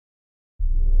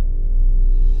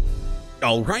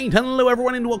Alright, hello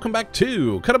everyone and welcome back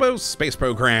to Kottabos Space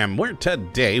Program, where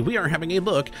today we are having a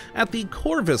look at the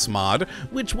Corvus mod,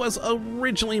 which was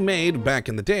originally made back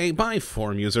in the day by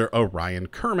forum user Orion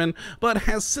Kerbin, but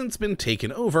has since been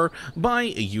taken over by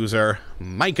user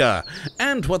Micah.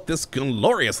 And what this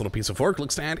glorious little piece of work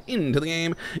looks to add into the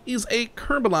game is a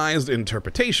kerbalized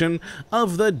interpretation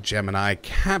of the Gemini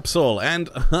capsule, and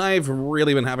I've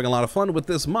really been having a lot of fun with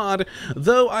this mod,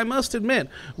 though I must admit,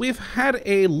 we've had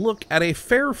a look at a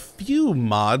fair few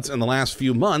mods in the last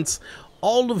few months,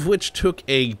 all of which took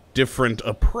a different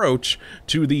approach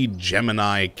to the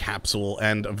Gemini capsule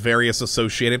and various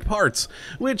associated parts,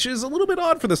 which is a little bit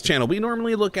odd for this channel. We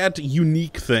normally look at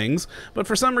unique things, but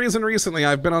for some reason recently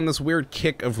I've been on this weird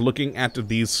kick of looking at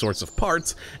these sorts of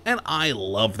parts, and I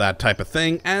love that type of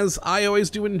thing, as I always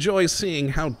do enjoy seeing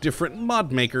how different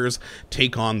mod makers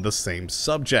take on the same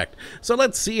subject. So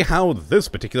let's see how this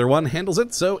particular one handles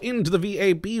it. So into the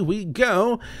VAB we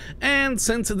go, and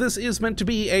since this is meant to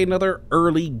be another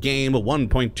early game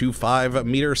 1.25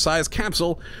 meter size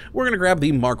capsule, we're going to grab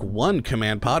the Mark I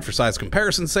command pod for size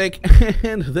comparison's sake,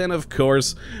 and then of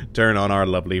course turn on our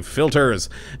lovely filters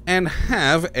and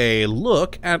have a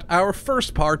look at our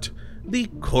first part, the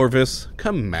Corvis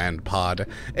Command Pod,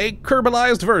 a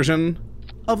kerbalized version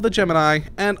of the Gemini,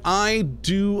 and I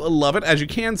do love it. As you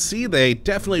can see, they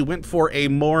definitely went for a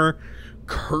more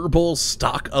Kerbal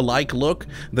stock-alike look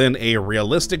than a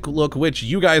realistic look, which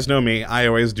you guys know me, I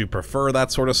always do prefer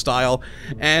that sort of style,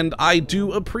 and I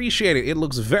do appreciate it. It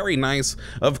looks very nice,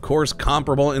 of course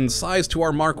comparable in size to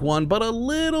our Mark I, but a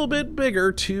little bit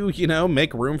bigger to, you know,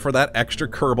 make room for that extra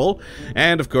Kerbal.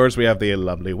 And of course we have the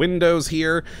lovely windows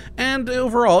here, and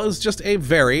overall is just a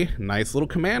very nice little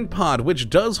command pod, which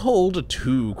does hold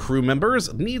 2 crew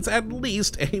members, needs at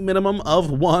least a minimum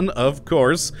of 1, of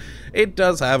course. It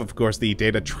does have, of course, the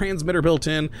data transmitter built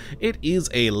in. It is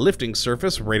a lifting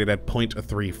surface rated at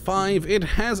 0.35. It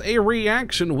has a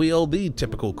reaction wheel, the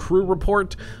typical crew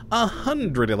report,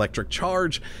 100 electric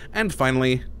charge, and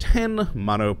finally 10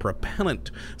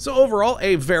 monopropellant. So overall,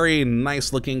 a very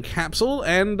nice looking capsule,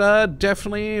 and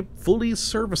definitely fully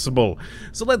serviceable.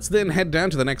 So let's then head down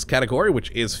to the next category,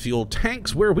 which is fuel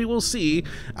tanks, where we will see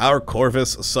our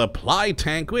Corvus supply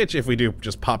tank, which, if we do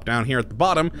just pop down here at the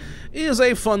bottom, is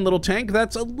a fun little tank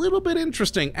that's a little bit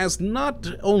interesting, as not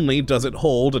only does it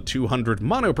hold 200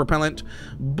 monopropellant,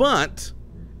 but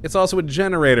it's also a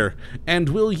generator, and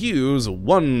will use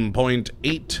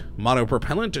 1.8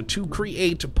 monopropellant to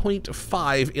create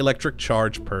 0.5 electric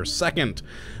charge per second.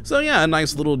 So yeah, a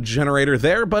nice little generator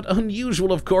there, but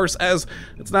unusual of course, as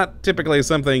it's not typically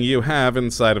something you have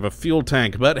inside of a fuel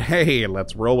tank, but hey,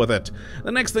 let's roll with it.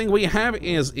 The next thing we have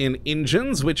is in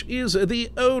engines, which is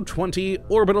the O20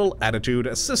 Orbital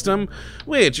Attitude System,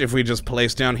 which, if we just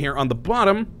place down here on the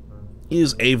bottom,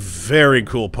 is a very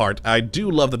cool part. I do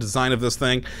love the design of this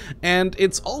thing, and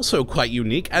it's also quite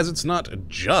unique, as it's not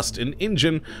just an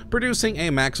engine producing a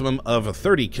maximum of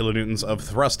 30 kilonewtons of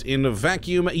thrust in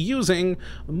vacuum using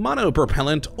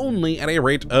monopropellant only at a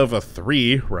rate of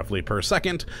 3 roughly per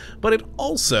second, but it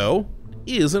also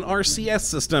is an RCS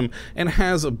system and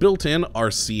has built-in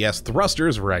RCS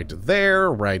thrusters right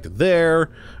there, right there,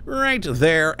 right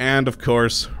there, and of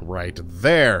course right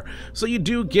there. So you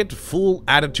do get full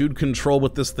attitude control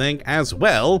with this thing, as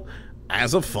well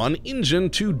as a fun engine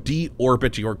to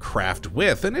deorbit your craft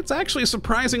with, and it's actually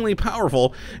surprisingly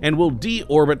powerful and will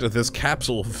deorbit this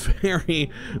capsule very,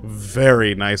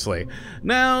 very nicely.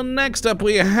 Now, next up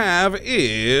we have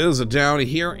is down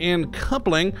here in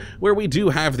coupling, where we do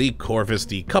have the Corvus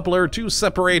decoupler to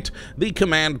separate the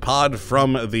command pod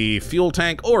from the fuel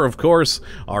tank, or of course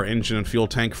our engine and fuel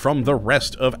tank from the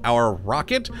rest of our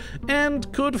rocket,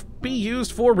 and could be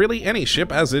used for really any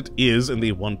ship, as it is in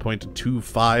the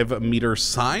 1.25 meter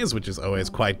size, which is always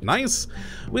quite nice.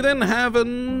 We then have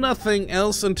nothing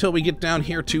else until we get down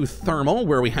here to thermal,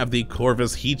 where we have the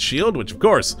Corvus heat shield, which of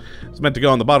course is meant to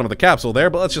go on the bottom of the capsule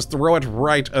there, but let's just throw it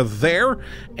right there.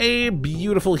 A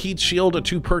beautiful heat shield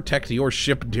to protect your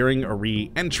ship during a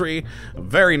re-entry.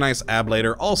 Very nice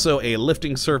ablator, also a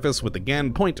lifting surface with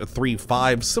again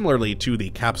 0.35, similarly to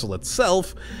the capsule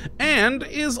itself, and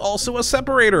is also a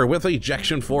separator with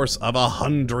ejection force of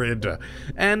 100.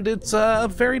 And it's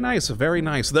very nice,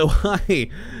 though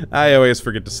I always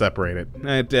forget to separate it.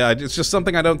 It's just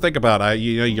something I don't think about.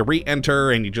 You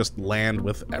re-enter and you just land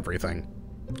with everything.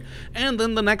 And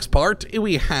then the next part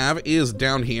we have is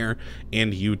down here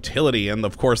in utility, and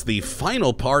of course the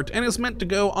final part, and is meant to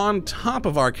go on top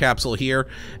of our capsule here,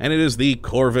 and it is the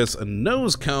Corvus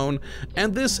nose cone,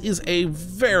 and this is a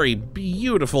very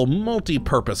beautiful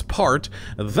multi-purpose part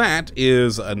that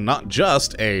is not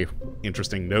just a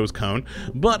interesting nose cone,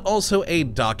 but also a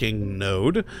docking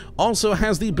node, also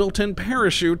has the built-in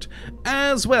parachute,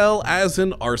 as well as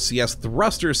an RCS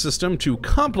thruster system to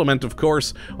complement, of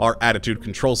course, our attitude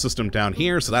control system down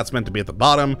here. So that's meant to be at the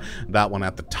bottom, that one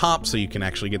at the top, so you can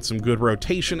actually get some good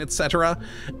rotation, etc.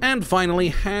 And finally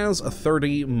has a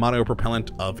 30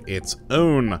 monopropellant of its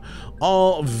own.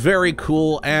 All very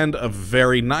cool and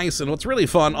very nice, and what's really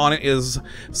fun on it is,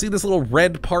 see this little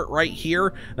red part right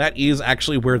here? That is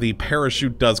actually where the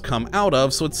parachute does come out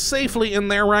of, so it's safely in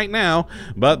there right now,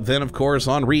 but then of course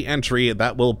on re-entry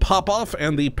that will pop off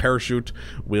and the parachute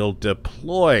will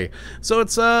deploy. So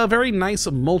it's a very nice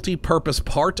multi-purpose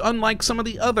part, unlike some of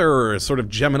the other sort of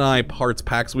Gemini parts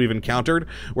packs we've encountered,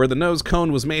 where the nose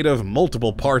cone was made of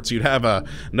multiple parts. You'd have a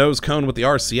nose cone with the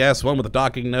RCS, one with the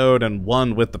docking node, and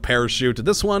one with the parachute.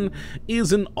 This one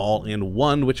is an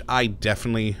all-in-one, which I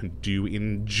definitely do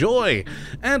enjoy.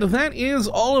 And that is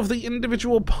all of the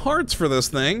individual parts for this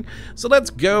thing. So let's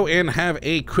go and have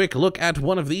a quick look at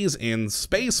one of these in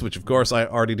space, which of course I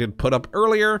already did put up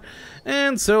earlier.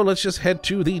 And so let's just head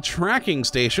to the tracking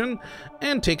station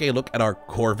and take a look at our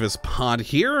Corvis pod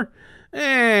here.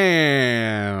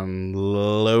 And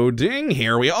loading,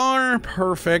 here we are,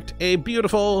 perfect, a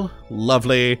beautiful,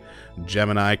 lovely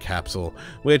Gemini capsule,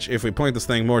 which if we point this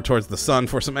thing more towards the sun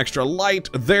for some extra light,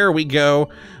 there we go.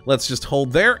 Let's just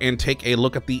hold there and take a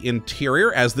look at the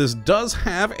interior, as this does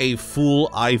have a full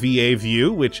IVA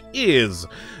view, which is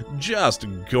just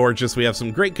gorgeous. We have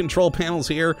some great control panels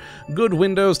here, good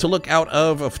windows to look out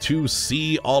of to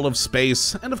see all of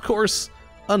space, and of course,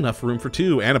 enough room for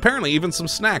two, and apparently even some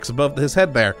snacks above his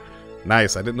head there.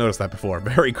 Nice, I didn't notice that before.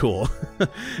 Very cool.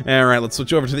 Alright, let's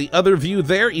switch over to the other view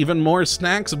there. Even more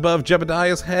snacks above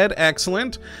Jebediah's head.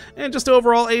 Excellent. And just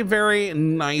overall a very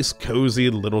nice,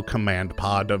 cozy little command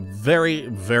pod. Very,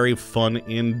 very fun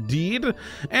indeed.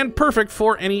 And perfect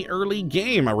for any early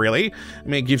game, really. It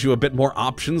may give you a bit more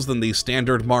options than the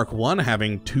standard Mark I,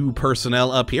 having 2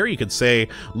 personnel up here. You could say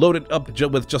load it up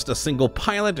with just a single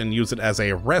pilot and use it as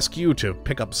a rescue to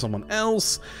pick up someone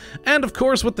else. And of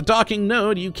course, with the docking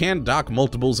node, you can dock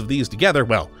multiples of these together,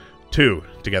 well, 2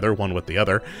 together, one with the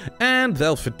other, and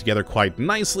they'll fit together quite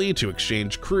nicely to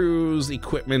exchange crews,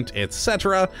 equipment,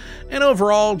 etc. And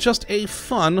overall, just a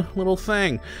fun little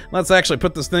thing. Let's actually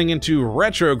put this thing into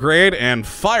retrograde and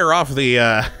fire off the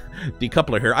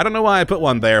decoupler here. I don't know why I put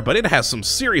one there, but it has some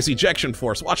serious ejection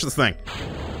force. Watch this thing.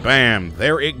 Bam,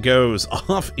 there it goes,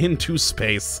 off into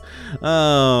space.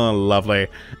 Oh, lovely.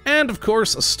 And of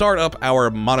course, start up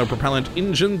our monopropellant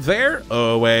engine there,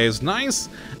 always nice.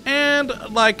 And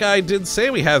like I did say,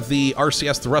 we have the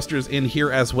RCS thrusters in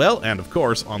here as well, and of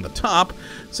course on the top.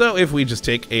 So if we just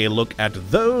take a look at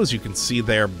those, you can see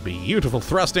their beautiful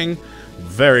thrusting.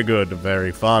 Very good,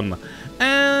 very fun.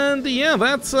 And yeah,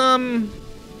 that's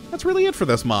really it for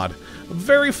this mod.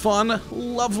 Very fun,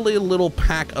 lovely little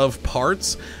pack of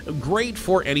parts, great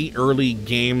for any early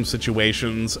game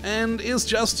situations, and is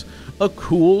just a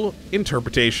cool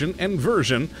interpretation and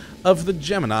version of the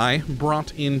Gemini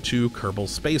brought into Kerbal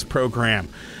Space Program.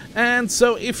 And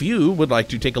so if you would like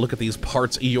to take a look at these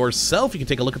parts yourself, you can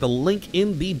take a look at the link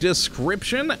in the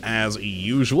description as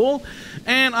usual.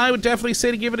 And I would definitely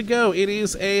say to give it a go. It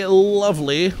is a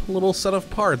lovely little set of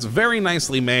parts. Very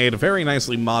nicely made, very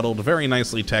nicely modeled, very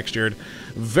nicely textured,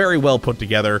 very well put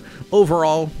together.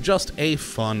 Overall, just a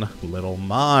fun little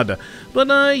mod.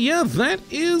 But yeah, that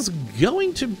is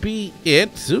going to be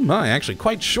it. Oh my, actually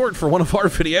quite short for one of our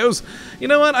videos. You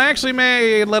know what, I actually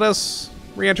may let us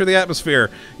re-enter the atmosphere.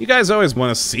 You guys always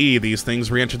want to see these things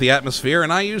re-enter the atmosphere,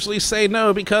 and I usually say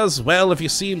no because, well, if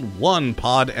you've seen one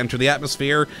pod enter the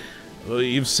atmosphere,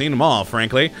 you've seen them all,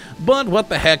 frankly. But what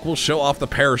the heck, we'll show off the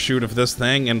parachute of this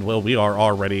thing, and, well, we are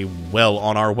already well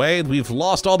on our way. We've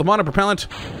lost all the monopropellant.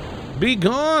 Be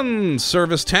gone,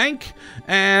 service tank!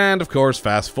 And, of course,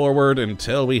 fast forward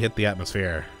until we hit the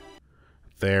atmosphere.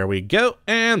 There we go.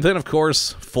 And then, of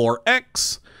course,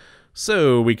 4X.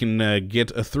 So we can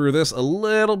get through this a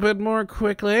little bit more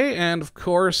quickly, and of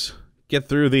course, get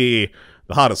through the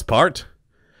hottest part,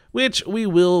 which we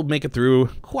will make it through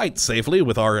quite safely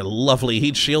with our lovely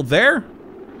heat shield there.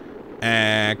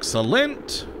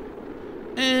 Excellent.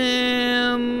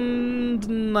 And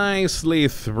nicely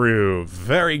through.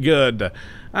 Very good.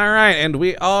 Alright, and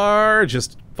we are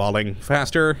just Falling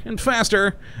faster and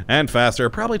faster and faster.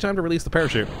 Probably time to release the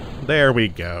parachute. There we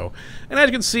go. And as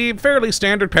you can see, fairly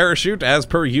standard parachute as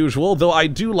per usual, though I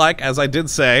do like, as I did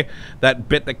say, that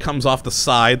bit that comes off the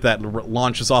side that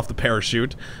launches off the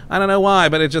parachute. I don't know why,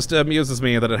 but it just amuses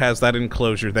me that it has that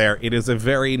enclosure there. It is a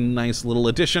very nice little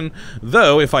addition,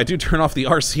 though if I do turn off the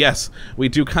RCS, we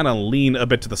do kind of lean a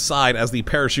bit to the side as the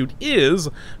parachute is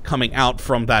coming out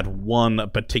from that one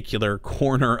particular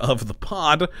corner of the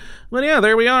pod. But yeah,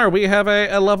 there we are. We have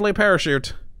a lovely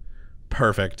parachute.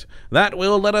 Perfect. That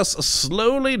will let us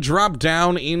slowly drop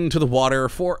down into the water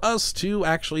for us to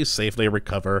actually safely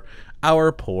recover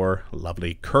our poor,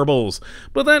 lovely Kerbals.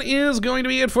 But that is going to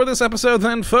be it for this episode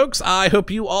then, folks. I hope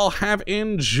you all have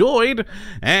enjoyed,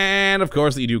 and of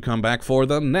course that you do come back for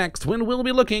the next, when we'll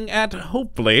be looking at,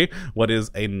 hopefully, what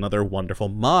is another wonderful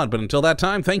mod. But until that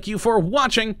time, thank you for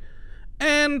watching,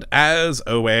 and as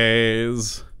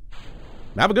always,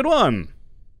 have a good one!